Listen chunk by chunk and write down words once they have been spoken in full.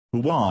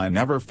Huawei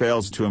never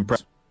fails to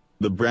impress.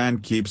 The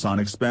brand keeps on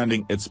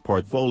expanding its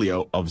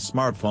portfolio of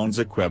smartphones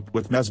equipped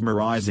with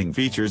mesmerizing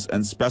features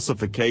and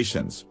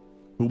specifications.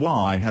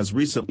 Huawei has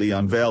recently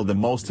unveiled the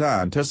most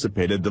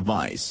anticipated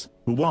device,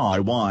 Huawei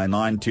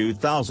Y9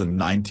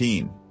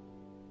 2019.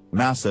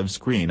 Massive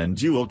screen and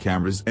dual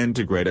cameras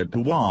integrated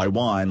Huawei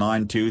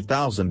Y9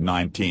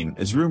 2019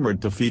 is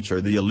rumored to feature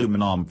the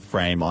aluminum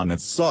frame on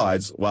its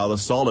sides, while a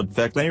solid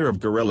thick layer of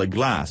Gorilla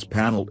Glass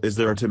panel is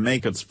there to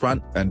make its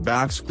front and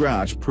back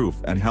scratch-proof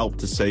and help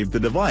to save the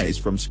device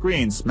from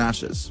screen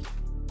smashes.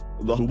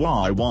 The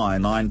Huawei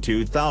Y9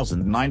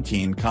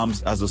 2019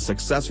 comes as a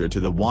successor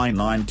to the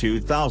Y9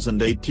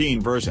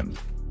 2018 version.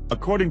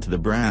 According to the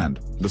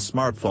brand, the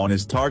smartphone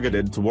is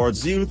targeted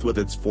towards youth with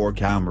its 4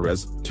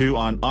 cameras, 2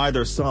 on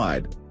either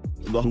side.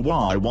 The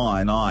Huawei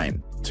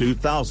Y9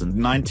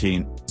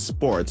 2019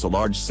 sports a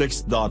large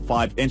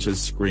 6.5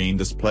 inches screen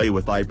display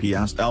with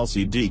IPS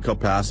LCD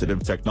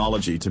capacitive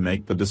technology to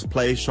make the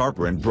display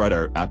sharper and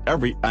brighter at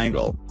every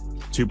angle.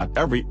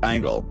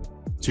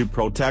 To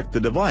protect the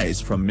device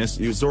from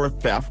misuse or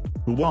theft,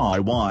 Huawei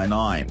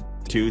Y9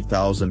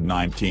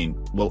 2019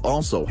 will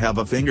also have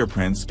a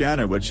fingerprint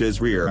scanner which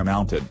is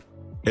rear-mounted.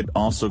 It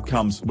also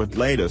comes with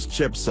latest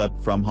chipset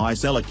from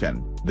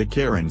HiSilicon, the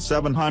Kirin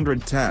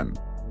 710.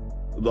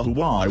 The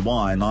Huawei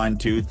Y9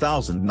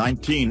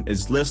 2019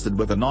 is listed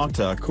with an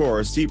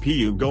octa-core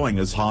CPU going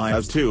as high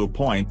as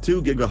 2.2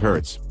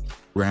 GHz.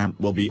 RAM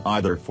will be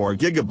either 4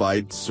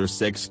 GB or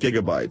 6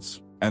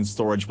 GB, and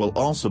storage will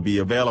also be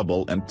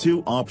available in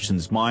 2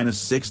 options: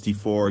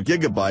 -64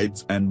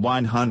 GB and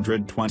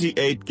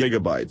 128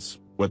 GB,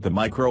 with the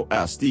micro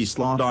SD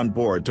slot on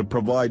board to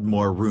provide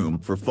more room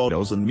for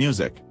photos and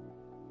music.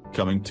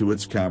 Coming to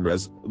its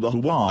cameras, the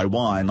Huawei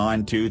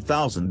Y9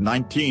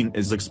 2019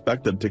 is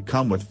expected to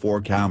come with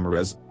 4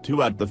 cameras,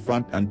 2 at the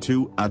front and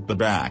 2 at the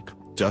back,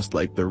 just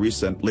like the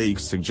recent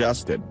leaks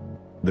suggested.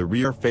 The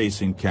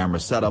rear-facing camera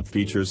setup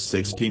features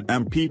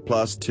 16MP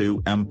plus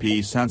 2MP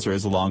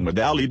sensors along with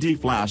LED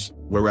flash,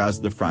 whereas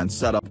the front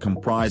setup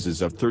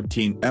comprises of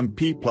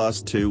 13MP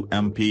plus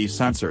 2MP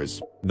sensors.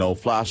 No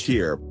flash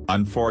here,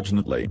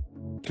 unfortunately.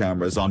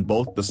 Cameras on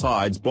both the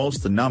sides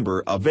boast a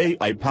number of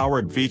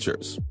AI-powered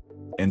features.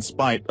 In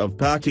spite of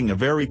packing a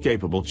very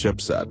capable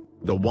chipset,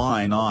 the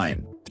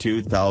Y9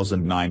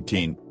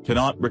 2019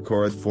 cannot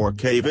record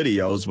 4K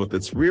videos with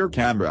its rear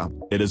camera.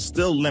 It is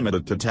still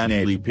limited to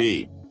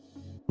 1080p.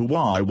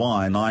 Huawei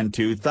Y9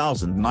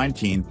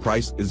 2019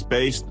 price is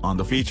based on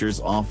the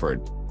features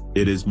offered.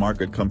 It is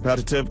market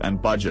competitive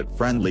and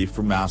budget-friendly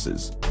for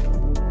masses.